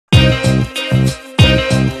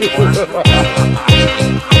And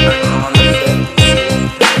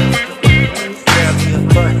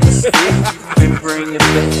bring it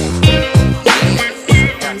back.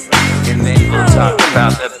 And then we'll talk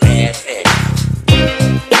about the bad thing.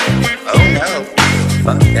 Oh no,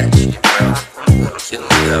 fuck that shit, bro. Kill it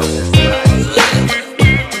though.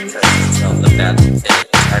 Cause it's all about the thing.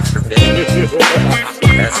 I forbid.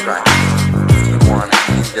 That's right. If you wanna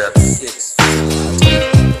end up 6 feet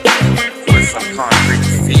with some concrete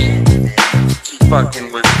feet, keep fucking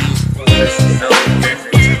with me. There's no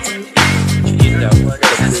benefit. You know,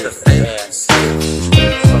 cause it's the fans.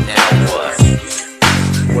 Now what?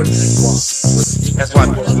 That's why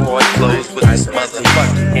boy close with this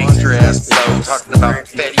motherfucking gangster ass flow. Talking about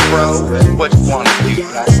fetty, bro. What you wanna do?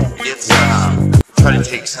 It's try to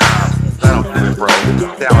take time. I don't do it, bro.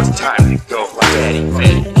 Now it's time to go. Fetty,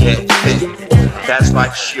 fetty. That's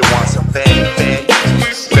right, she wants some fetty.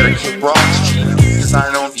 Better keep rocks, G, cause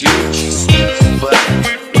I don't do what you see. But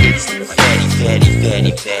it's fetty.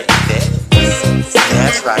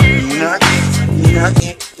 That's right,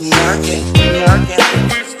 narkin.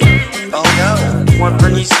 Oh no, one for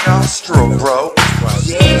each nostril, bro.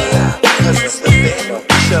 Yeah, cause it's the fetty.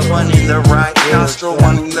 Shove one in the right nostril,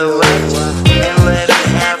 one in the left, and let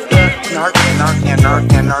him have the narkin.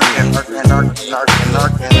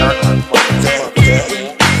 Fetty,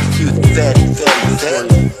 do the fetty,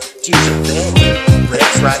 do the fetty.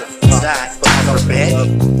 That's right, it's not time for Betty,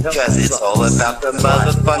 cause it's all about the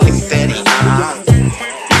motherfucking fetty.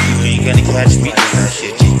 You ain't gonna catch me doing that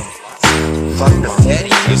shit, G. Fuck the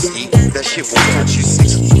fetty, you see, that shit will put you 6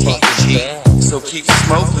 feet, G. So keep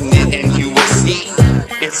smoking it and you will see.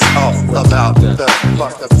 It's all about the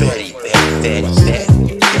fucking fetty.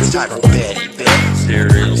 It's time for Betty.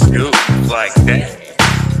 Serious scoop like that.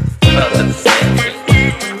 Of the fetty.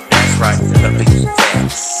 That's right, the big fat.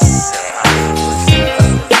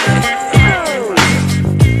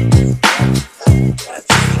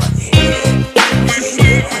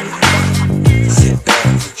 Sit back,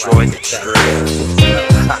 enjoy the trip.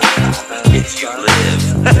 If you live.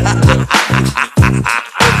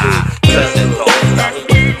 Cause it's all about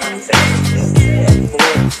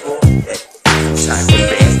time for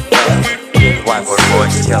bed. Whiteboard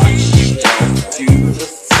boys telling you don't do the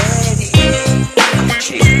fetty.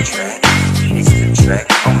 Chase the track.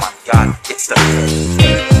 Oh my god, it's the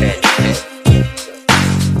fetty.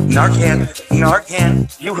 Narcan,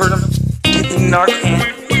 you heard him. Get the Narcan.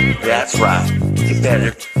 That's right, you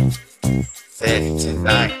better fetty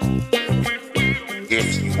tonight. If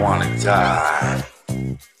you wanna die.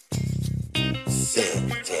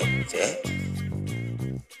 Fetty.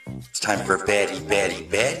 It's time for Betty.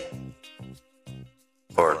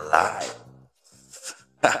 For life.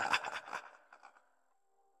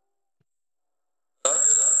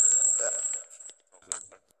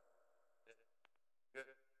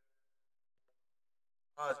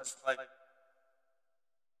 It's like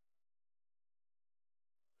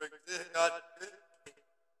it's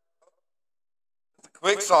a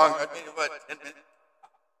quick song. I mean, what, 10 minutes?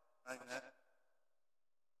 Like that.